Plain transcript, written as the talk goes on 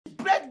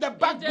the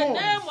backbone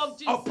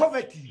of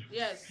poverty.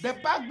 Yes. The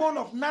backbone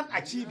of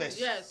non-achievers.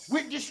 Yes.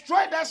 We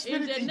destroy that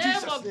spirit In in the name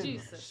Jesus' of name.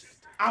 Jesus.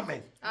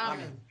 Amen.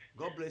 Amen.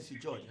 God bless you,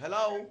 George.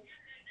 Hello?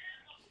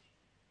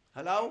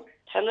 Hello?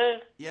 Hello.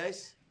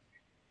 Yes?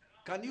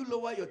 Can you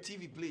lower your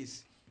TV,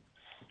 please?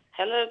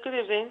 Hello, good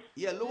evening.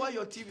 Yeah, lower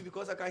your TV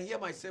because I can hear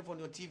myself on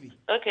your TV.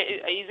 Okay,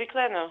 is it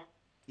clear now?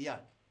 Yeah.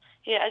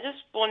 Yeah, I just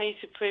want you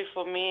to pray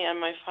for me and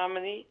my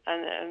family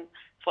and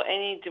for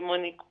any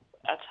demonic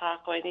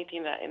attack or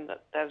anything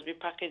that's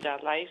repackaged our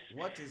lives.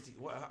 What is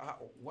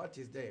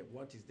there?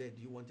 What is there?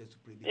 Do you want us to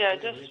pray? Yeah,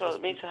 just for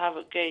me to have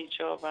a great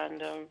job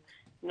and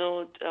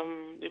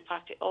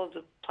repackage all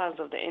the plans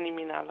of the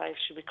enemy in our life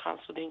should be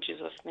cancelled in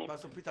Jesus' name.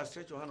 Pastor Peter,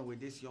 stretch your hand with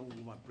this young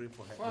woman. Pray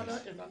for her.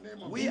 Father, in the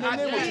name of we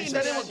agree in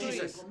the name of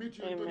Jesus. We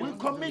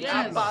commit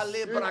Yes.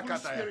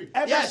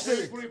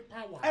 Every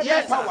power.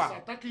 Yes. Power.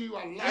 Attacking your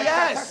life.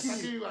 Yes.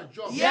 Attacking your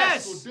job.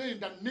 Yes. Today, in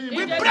the name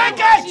We of break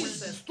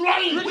Jesus, it. we destroy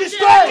it. We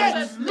destroy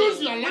it.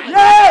 Lose your life.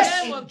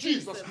 Yes. In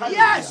Jesus' name.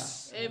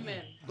 Yes.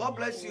 Amen. God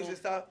bless you,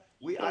 sister.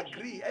 We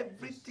agree.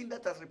 Everything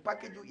that has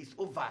repackaged you is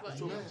over.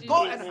 Amen.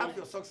 Go and have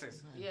your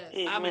success. Yes.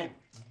 Amen.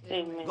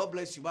 Amen. God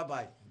bless you.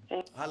 Bye-bye.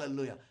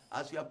 Hallelujah.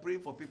 As we are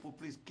praying for people,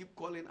 please keep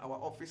calling our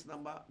office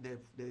number. The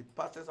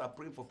pastors are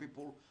praying for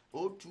people.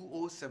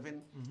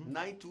 0207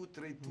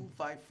 923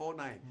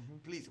 2549.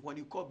 Please, when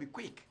you call, be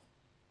quick.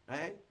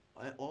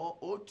 Or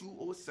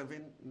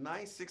 0207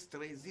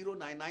 963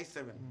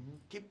 0997.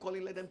 Keep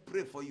calling, let them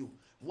pray for you.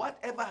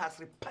 Whatever has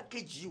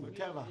repackaged you,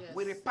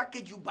 we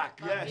repackage you back.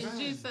 Yes. In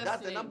Jesus'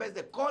 That's the name. numbers.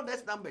 They call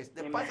these numbers.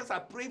 The pastors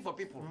are praying for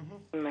people.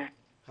 Amen.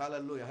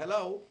 Hallelujah.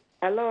 Hello.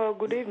 Hello,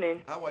 good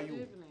evening. How are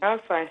you? I'm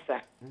fine,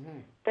 sir.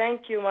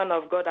 Thank you, man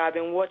of God. I've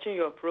been watching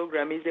your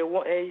program. It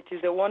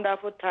is a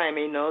wonderful time,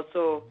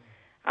 so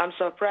I'm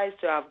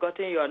surprised to have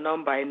gotten your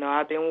number.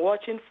 I've been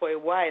watching for a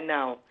while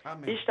now.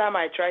 Amen. Each time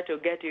I try to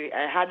get you,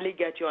 I hardly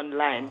get you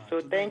online. So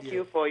thank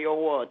you for your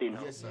word,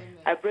 Yes, sir.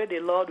 I pray the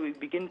Lord will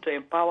begin to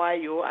empower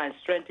you and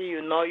strengthen you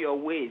in all your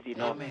ways,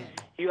 Amen.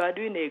 You are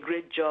doing a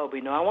great job,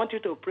 I want you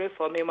to pray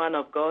for me, man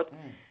of God.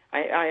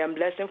 I am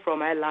blessing from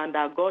my land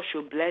that God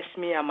should bless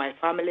me and my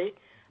family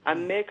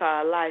and make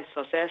our lives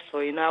successful.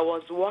 I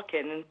was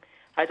working.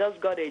 I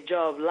just got a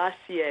job last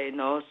year,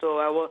 so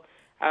I was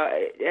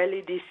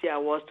early this year. I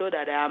was told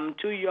that I'm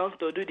too young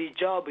to do the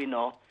job,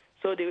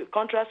 So the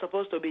contract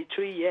supposed to be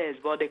 3 years,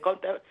 but the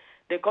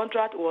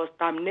contract was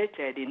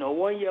terminated.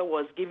 1 year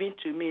was given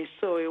to me,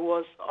 so it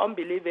was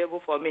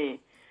unbelievable for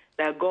me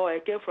that I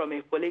came from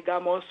a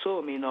polygamous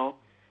home,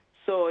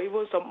 So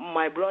even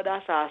my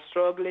brothers are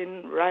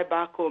struggling right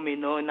back home,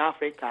 in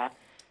Africa.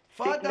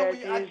 Father,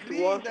 we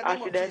agree in the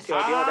name of Jesus. Or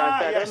the other.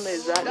 Yes. I don't know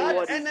exactly That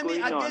what is enemy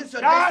going on. against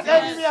your That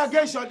destiny. enemy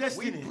against your We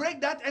destiny.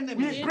 break that enemy.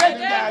 We break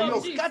their name of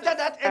yoke. Jesus. Scatter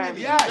that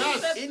enemy.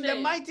 Yes. In the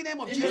mighty name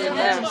of In Jesus. the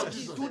name of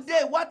Jesus.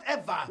 Today,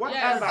 whatever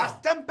Whatever has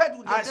tempered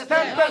with your has destiny,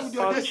 tempered with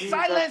your Of we destiny.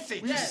 Jesus. silence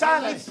it. We Yes.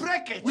 silence. We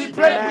break it. We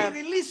break it.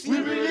 We release We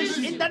you. release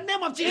you. In the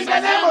name of Jesus. In the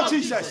name of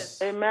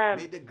Jesus. Amen.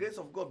 May the grace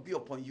of God be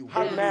upon you.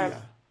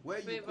 Hallelujah. Where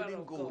you Favor couldn't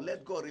of go, God.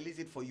 let God release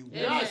it for you.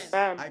 Yes.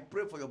 Amen. I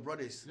pray for your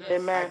brothers.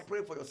 Amen. I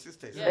pray for your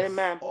sisters. Yes.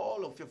 Amen.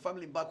 All of your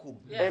family back home.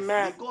 Yes.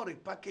 Amen. May God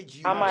repackage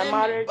you. And my Amen.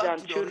 marriage back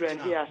and to the children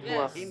original. here as Yes.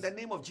 well. In the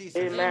name of Jesus.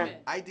 Amen.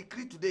 I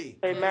decree today.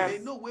 Amen. May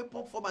no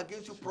weapon formed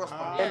against you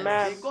prosper.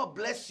 Amen. May God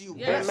bless you.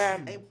 Yes.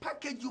 Amen. And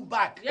package you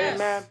back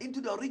Yes.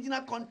 into the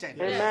original content.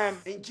 Amen.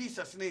 In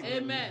Jesus' name.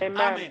 Amen. Amen.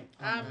 Amen.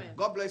 Amen.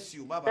 God bless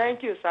you. Bye bye.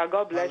 Thank you, sir.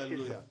 God bless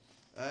you, sir.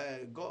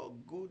 Hallelujah.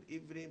 Good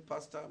evening,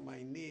 Pastor.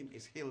 My name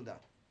is Hilda.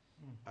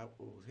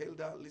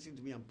 Hilda, listen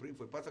to me. I'm praying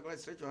for you. Pastor, God,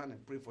 stretch your hand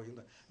and pray for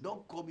Hilda.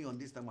 Don't call me on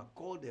this time. I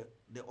call the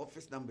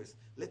office numbers.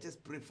 Let us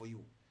pray for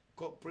you.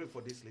 Pray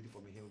for this lady for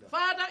me, Hilda.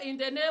 Father, in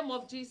the name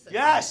of Jesus.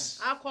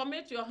 Yes. I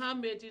commit your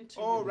handmaid into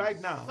you. Oh, right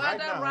now.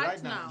 Father,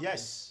 right now.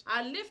 Yes.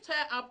 I lift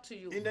her up to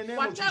you. In the name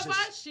whatever of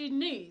Jesus. she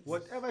needs,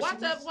 Whatever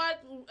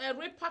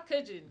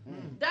repackaging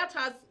that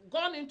has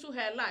gone into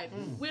her life,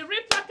 we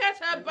repackage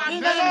her back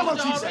In the name to of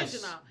the Jesus.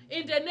 original.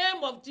 In the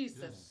name of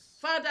Jesus.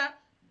 Father,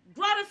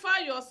 glorify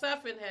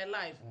yourself in her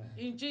life.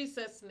 In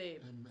Jesus'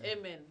 name.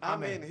 Amen.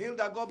 Amen.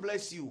 Hilda, God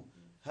bless you.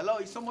 Hello,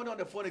 is somebody on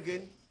the phone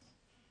again?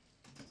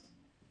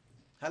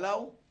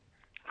 Hello?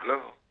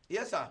 Hello.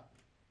 Yes, sir.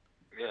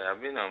 Yeah, I've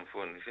been on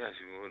phone. See, I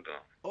should hold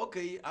on.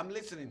 Okay, I'm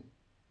listening.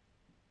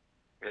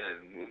 Yeah,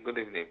 good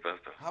evening,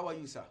 Pastor. How are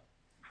you, sir?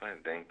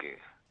 Fine, thank you.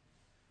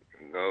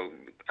 God,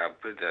 I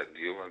pray that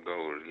Jehovah God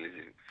will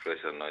release fresh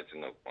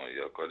anointing upon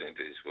you according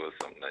to His word,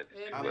 Psalm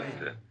 92.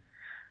 Amen.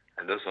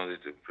 I just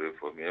wanted to pray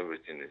for me.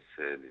 Everything is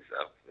said is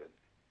happening.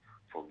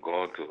 For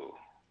God to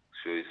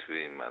show His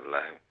way in my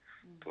life,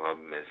 to have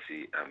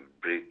mercy and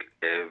break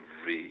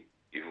every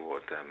evil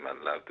water in my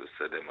life to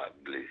set them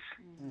ablaze.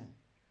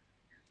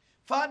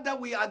 Father,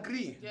 we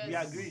agree. Yes. We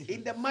agree.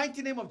 In the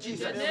mighty name of In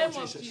Jesus. the name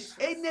of Jesus.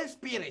 Any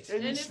spirit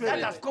Any that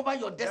spirit has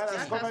covered your that has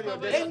destiny, covered your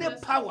Any destiny,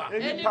 any power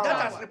Any that power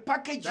has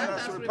repackaged that you,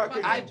 has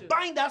repackaged I repackaged you.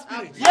 bind that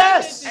spirit.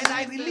 Yes. And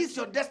I release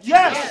your destiny.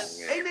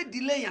 Yes. Any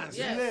delayance,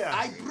 Yes.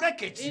 I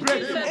break it. In Break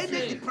Jesus' it. Any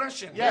name.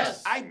 depression,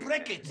 Yes. I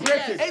break it.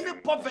 Break it. Any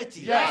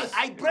poverty, Yes.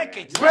 I break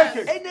it. Break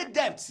it. Any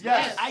debt,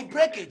 Yes. I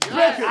break it.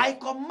 Break it. I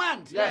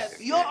command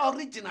Yes. your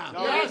original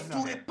Yes. to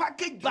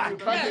repackage back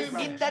repackage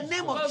in back. the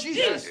name of Of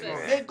Jesus.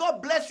 Jesus. May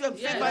God bless you and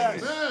favor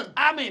Yes. you.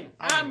 Amen.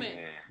 Amen.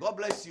 Amen. God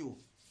bless you.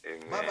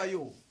 Amen. Bye bye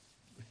you.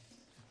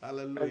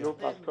 Hallelujah. Hello,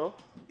 Pastor.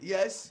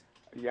 Yes.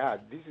 Yeah,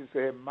 this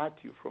is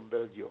Matthew from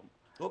Belgium.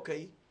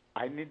 Okay.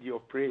 I need your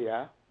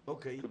prayer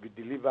Okay. to be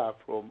delivered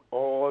from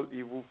all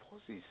evil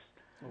forces.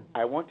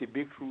 I want a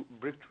breakthrough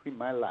in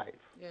my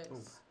life. Yes.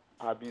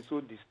 I've been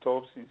so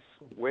disturbed since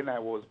when I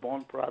was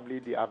born. Probably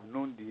they have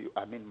known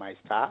my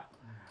star.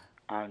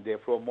 And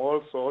from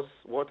all sources,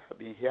 what I've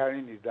been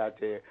hearing is that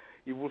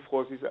evil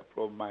forces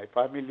from my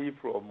family,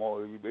 from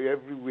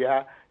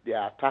everywhere, they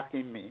are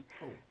attacking me.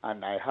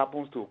 And I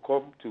happened to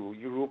come to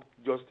Europe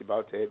just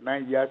about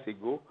 9 years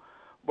ago.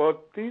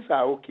 But things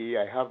are okay.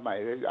 I have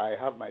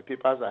my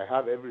papers. I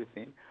have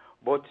everything.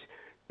 But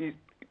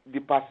the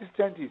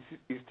persistence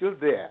is still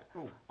there,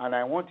 and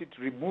I want it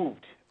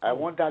removed. I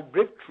want that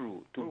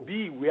breakthrough to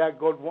be where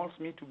God wants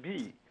me to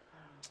be.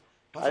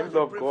 I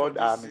love God.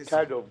 I'm a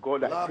child of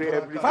God. I pray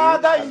every day.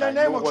 Father, in the and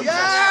I name know of what Jesus,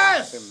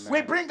 Yes!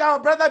 we bring our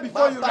brother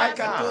before you right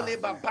now.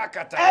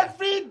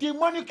 Every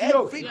demonic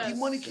yoke, Yes.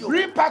 demonic yoke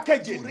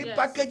repackaging to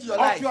repackage your of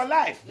life. your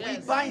life, Yes.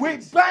 we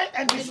bind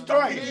and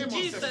destroy In it.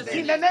 Jesus'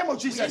 In the name of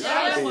Jesus, In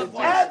the name of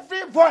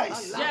every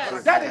voice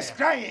Yes. that is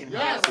crying,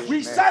 Yes.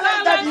 we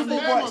silence that Silence evil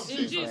it. voice.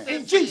 In Jesus'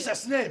 In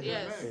Jesus' name.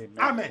 Yes.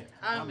 Amen.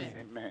 Amen.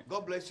 Amen.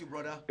 God bless you,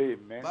 brother.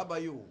 Amen. Bye bye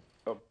you.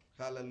 Oh.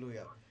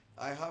 Hallelujah.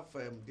 I have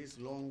this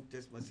long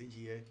text message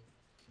here.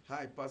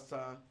 Hi,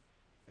 Pastor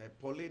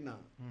Paulina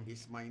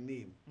is my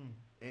name.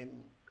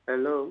 And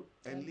Hello.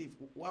 and live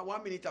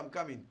 1 minute. I'm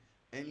coming.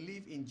 And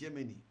live in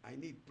Germany. I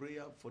need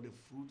prayer for the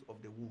fruit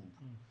of the womb,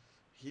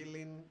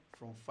 healing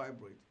from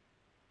fibroid,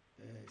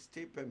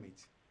 stay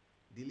permit,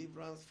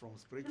 deliverance from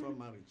spiritual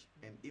marriage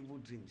and evil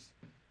dreams.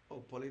 Oh,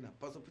 Paulina,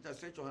 Pastor Peter,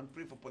 stretch your hand.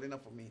 Pray for Paulina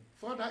for me.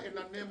 Father, in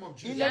the name of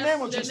Jesus. In the name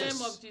of In the Jesus.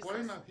 name of Jesus.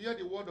 Paulina, hear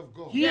the word of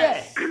God.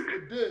 Yes.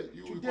 Today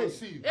you will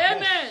conceive.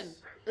 Amen.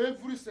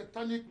 Every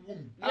satanic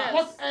womb, Yes.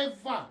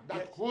 whatever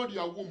that hold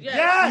your womb,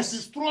 Yes. we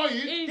destroy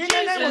it In In the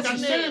name of in the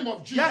Jesus' Jesus. name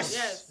of Jesus. Yes.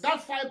 Yes.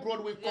 That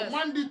fibroid, we Yes.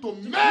 command it to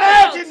Melt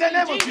melt in the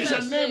name of in the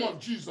Jesus. name of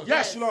Jesus.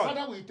 Yes, Lord.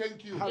 Father, we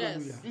thank you.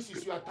 Hallelujah. This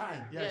is your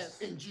time.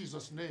 Yes. In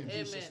Jesus' name.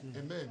 Amen.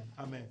 Amen.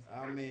 Amen.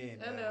 Amen.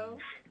 Hello.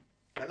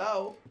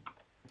 Hello?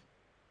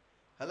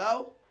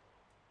 Hello?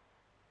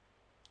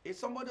 Is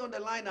somebody on the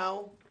line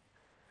now?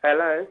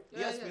 Hello.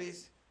 Yes, yes.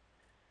 please.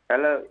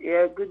 Hello.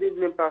 Yeah, good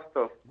evening,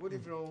 Pastor. Good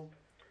evening.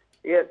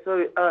 Yeah,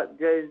 sorry,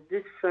 there is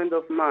this friend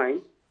of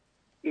mine.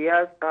 He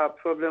has a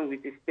problem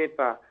with his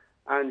paper,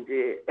 and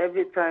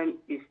every time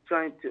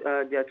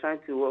they are trying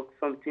to work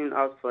something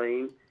out for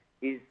him,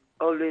 he's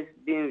always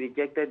being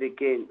rejected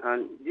again.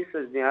 And this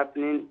has been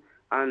happening,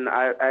 and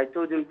I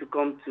told him to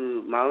come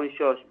to my own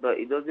church, but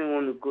he doesn't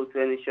want to go to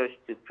any church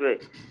to pray.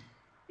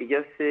 He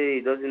just say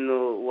he doesn't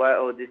know why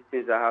all these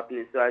things are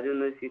happening. So I don't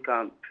know if you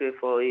can pray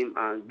for him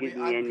and give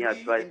me any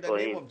advice in the for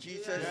name him. of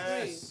Jesus.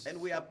 Yes. And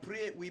we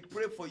pray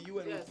for you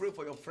and Yes. we pray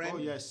for your friend. Oh,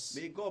 yes.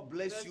 May God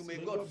bless you. May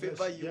May God God favor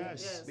bless you. you.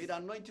 Yes. May the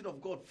anointing of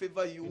God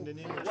favor you. In the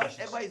name of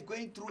Whatever Jesus. is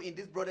going through in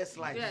this brother's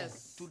life,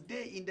 Yes.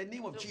 today in the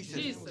name of Jesus,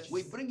 Jesus.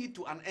 we bring it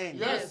to an end.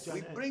 Yes.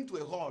 We bring to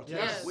a halt.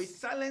 Yes. We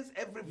silence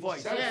every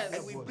voice. Yes.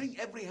 And we bring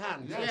every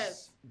hand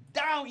Yes.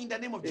 down in the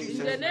name of Jesus.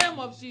 In the name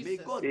of May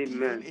Jesus. God give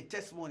you Amen. a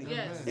testimony.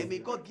 Yes. And may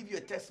God give you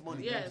a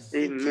testimony. Yes.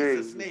 In Amen.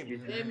 Jesus'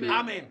 name. Amen.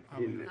 Amen.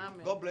 Amen.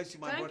 God bless you,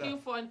 my Thank brother. you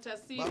for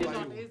interceding Bye-bye.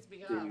 on his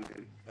behalf.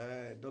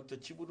 Dr.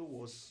 Chibudu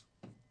was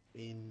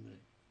in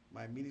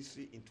my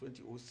ministry in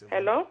 2007.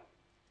 Hello?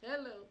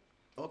 Hello.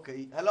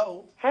 Okay.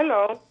 Hello.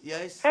 Hello?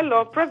 Yes.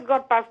 Hello, praise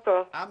God,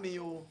 Pastor. I'm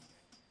you.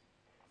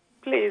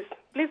 Please,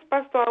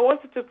 Pastor, I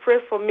want you to pray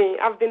for me.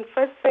 I've been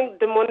facing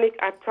demonic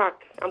attack.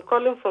 I'm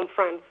calling from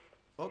France.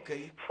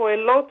 Okay. For a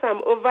long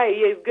time, over a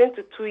year, it's going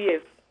to 2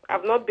 years.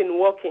 I've not been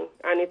working,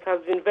 and it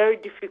has been very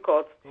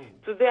difficult.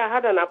 Today, I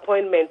had an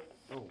appointment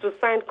to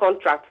sign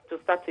contract to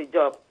start a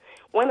job.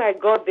 When I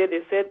got there, they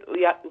said,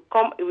 we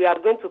are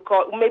going to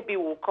call, maybe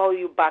we'll call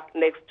you back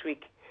next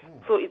week.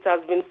 So it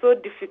has been so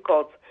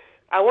difficult.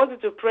 I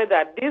wanted to pray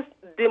that this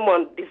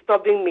demon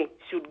disturbing me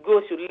should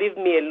leave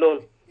me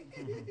alone.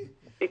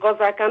 Because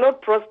I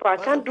cannot prosper. I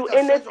can't do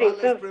anything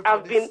since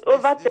I've been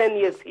over 10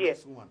 years here.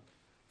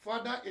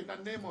 Father, in the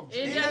name of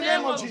Jesus. In the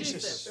name of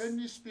Jesus.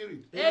 Any spirit.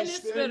 Any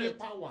spirit.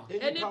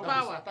 Any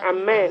power.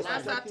 Amen.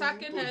 That's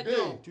attacking her today,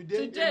 door.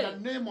 Today. In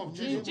the name of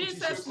Jesus. In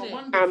Jesus' name.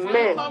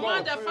 Amen.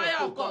 Command the fire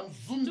of God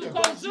to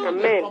consume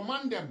Amen. them.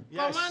 Command them.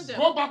 Command them.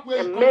 Go back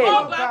where you Amen. come Go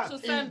from. back to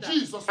In sender.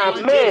 Jesus' In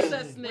name. Amen.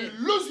 Jesus' We name.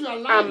 lose your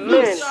life. Amen.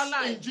 Lose your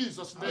life. In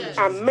Jesus' name. Yes.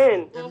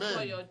 Amen. Go Amen.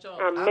 for your job.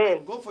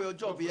 Amen. Go for your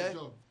job, Go for yeah? your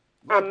job.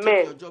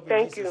 Amen.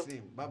 Thank you.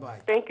 Bye-bye.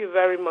 Thank you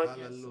very much.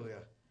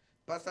 Hallelujah.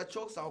 Pastor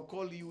Chokes, I'll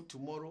call you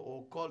tomorrow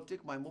or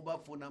take my mobile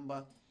phone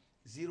number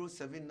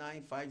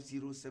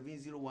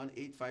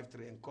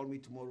 07950701853 and call me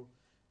tomorrow.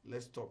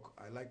 Let's talk.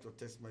 I like your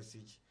text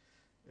message.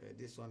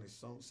 This one is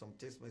some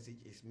text message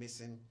is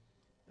missing.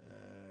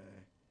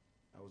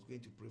 I was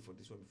going to pray for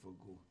this one before I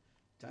go.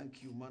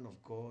 Thank you, man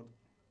of God.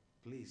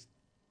 Please,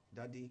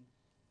 Daddy,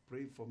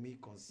 pray for me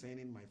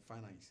concerning my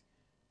finance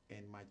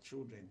and my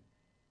children.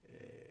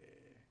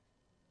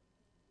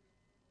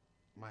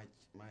 My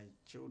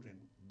children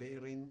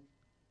bearing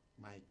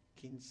my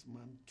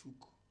kinsman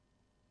took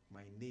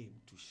my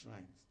name to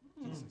shrines.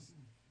 Jesus.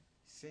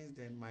 Since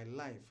then, my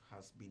life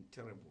has been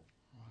terrible.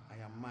 I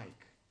am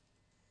Mike.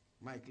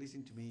 Mike,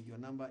 listen to me. Your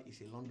number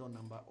is a London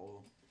number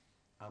or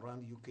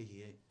around UK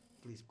here.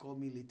 Please call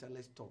me later.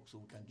 Let's talk so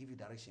we can give you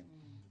direction.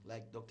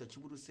 Like Dr.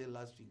 Chibudu said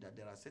last week that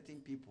there are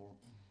certain people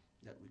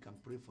that we can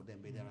pray for them,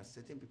 but there are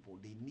certain people,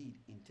 they need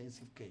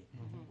intensive care.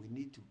 We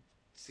need to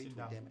sit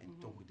with them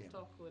and talk with them.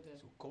 So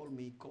call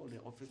me, call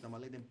the office number,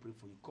 let them pray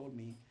for you. Call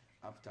me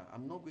after.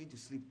 I'm not going to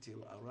sleep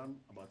till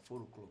around about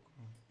 4 o'clock,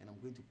 and I'm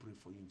going to pray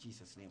for you in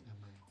Jesus' name.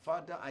 Amen.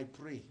 Father, I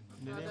pray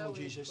in the name of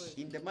Jesus.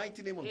 In the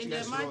mighty name of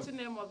Jesus. In the mighty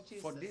name of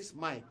Jesus. For this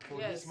mic.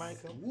 Yes.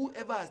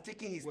 Whoever has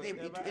taken his name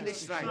into any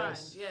shrine,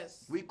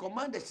 yes. we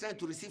command the shrine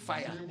to receive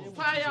fire.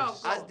 Fire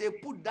of God. As they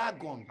put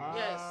Dagon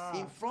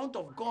in front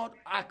of God,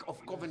 Ark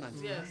of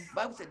Covenant.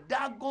 Bible said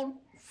Dagon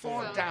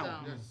fall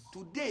down.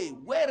 Today,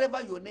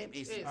 wherever your name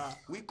is,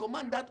 we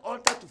command that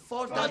altar to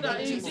fall down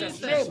in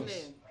Jesus' name.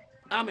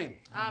 Amen.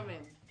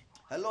 Amen.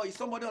 Hello, is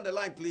somebody on the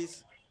line,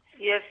 please?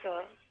 Yes,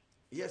 sir.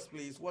 Yes,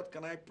 please. What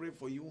can I pray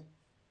for you?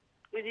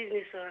 Good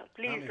evening, sir.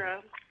 Please,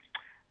 Amen.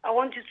 I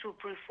want you to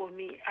pray for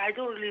me. I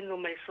don't really know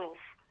myself.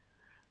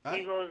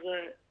 Because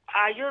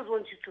I just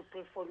want you to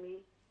pray for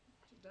me.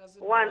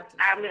 One,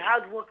 I'm a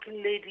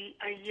hardworking lady,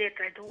 and yet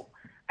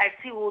I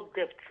see old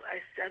debts.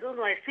 I don't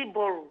know, I see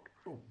borrowed.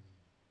 Oh.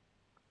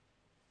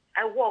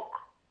 I work,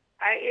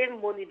 I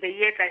earn money, but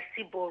yet I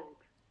see borrowed.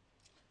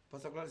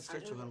 Pastor Gladys,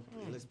 stretch your hand.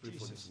 Let's pray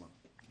for this man.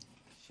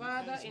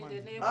 Father, in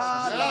the name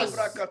of Jesus,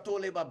 my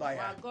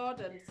God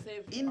and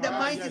Savior. In the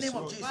mighty name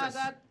of Jesus.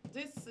 Father,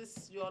 this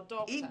is your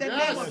daughter. In the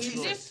name of Jesus.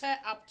 We lift her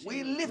up to you.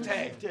 We lift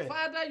her.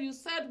 Father, you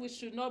said we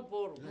should not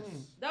borrow,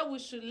 that we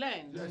should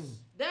lend.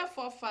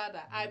 Therefore,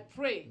 Father, I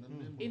pray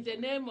in the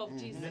name of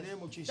Jesus,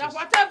 that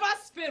whatever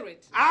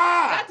spirit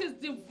that is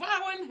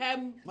devouring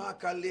her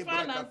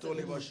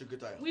finances,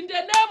 in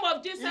the name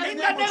of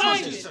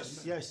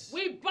Jesus,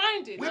 we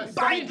bind it. We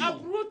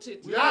uproot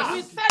it.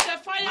 We set the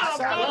fire of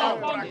God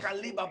upon it.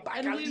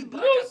 And we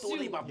loose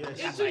you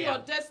into your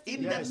destiny.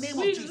 In the name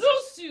we of Jesus.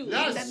 Loose you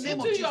Yes.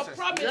 into your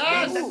promise.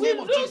 In the We name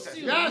of loose Jesus.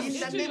 you In the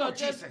into name your of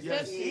Jesus.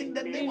 destiny. In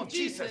the name of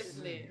Jesus. Jesus'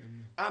 name.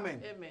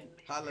 Amen. Amen.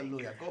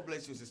 Hallelujah. God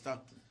bless you, sister.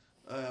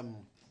 I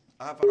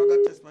have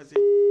another text message.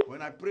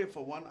 When I pray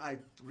for one, I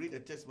read a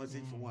text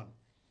message for one.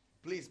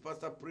 Please,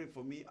 Pastor, pray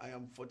for me. I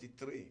am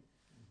 43.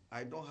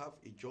 I don't have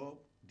a job,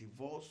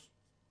 divorce,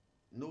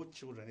 no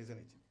children, isn't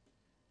it?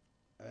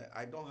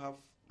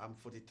 I'm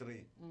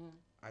 43.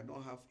 I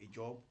don't have a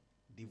job,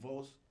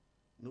 divorce,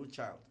 no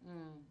child,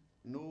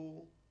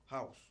 no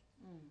house.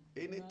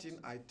 Anything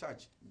I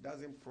touch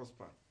doesn't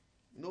prosper.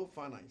 No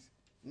finance,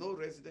 no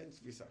residence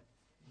visa.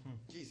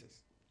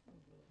 Jesus.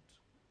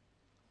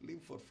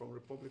 Linford from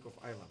Republic of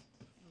Ireland.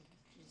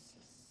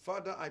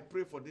 Father, I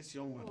pray for this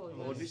young man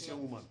or this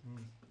young woman.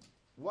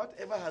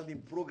 Whatever has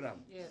been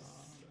programmed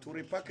to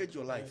repackage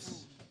your life.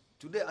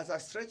 Today, as I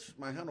stretch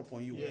my hand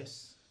upon you,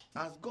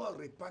 as God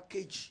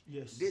repackage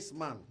this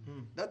man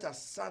that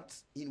has sat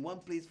in one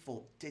place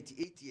for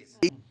 38 years,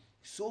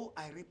 so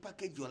I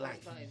repackage your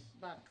life.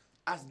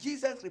 As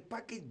Jesus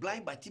repackaged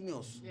blind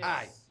Bartimaeus'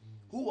 eye,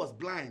 who was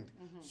blind,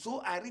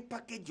 so I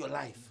repackage your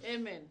life.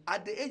 Amen.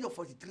 At the age of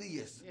 43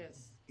 years,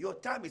 your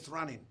time is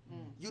running.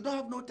 You don't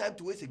have no time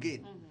to waste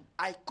again.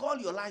 I call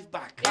your life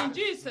back. In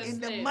Jesus' In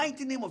the name.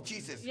 mighty name of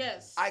Jesus.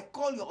 Yes. I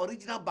call your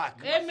original back.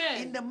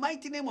 Amen. In the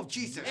mighty name of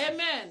Jesus.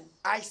 Amen.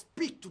 I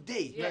speak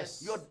today.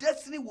 Yes. Your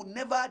destiny will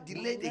never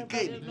delay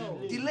again.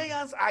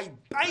 Delayance, I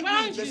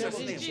bind you in Jesus'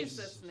 name.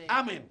 Jesus' name.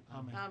 Amen.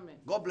 Amen.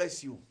 God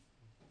bless you.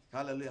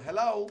 Hallelujah.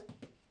 Hello?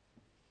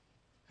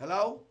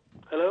 Hello?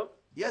 Hello?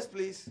 Yes,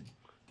 please.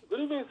 Good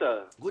evening,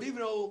 sir. Good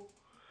evening. Oh.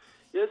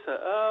 Yes, sir.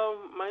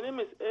 My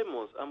name is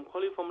Amos. I'm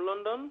calling from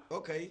London.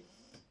 Okay.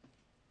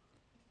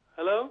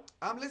 Hello?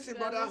 I'm listening,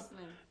 brother.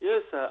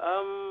 Yes, sir.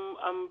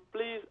 I'm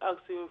please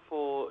asking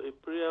for a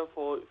prayer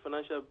for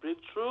financial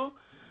breakthrough.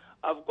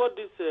 I've got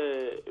this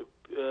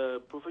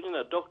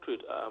professional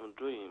doctorate I'm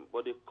doing,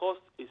 but the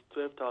cost is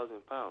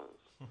 £12,000.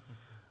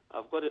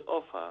 I've got an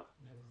offer.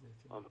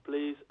 I'm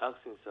please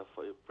asking, sir,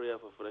 for a prayer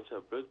for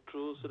financial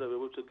breakthrough so that we're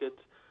able to get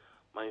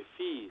my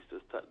fees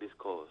to start this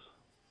course.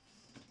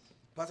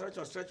 Pastor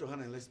Richard, stretch your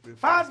hand and let's pray.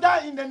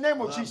 Father, in the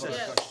name of Jesus,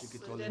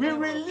 we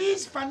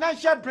release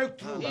financial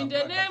breakthrough in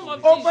the name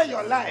of over Jesus.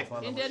 your life.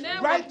 In the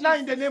name right of now, Jesus.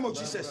 in the name of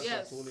Jesus,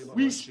 Yes.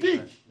 we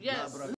speak. Yes.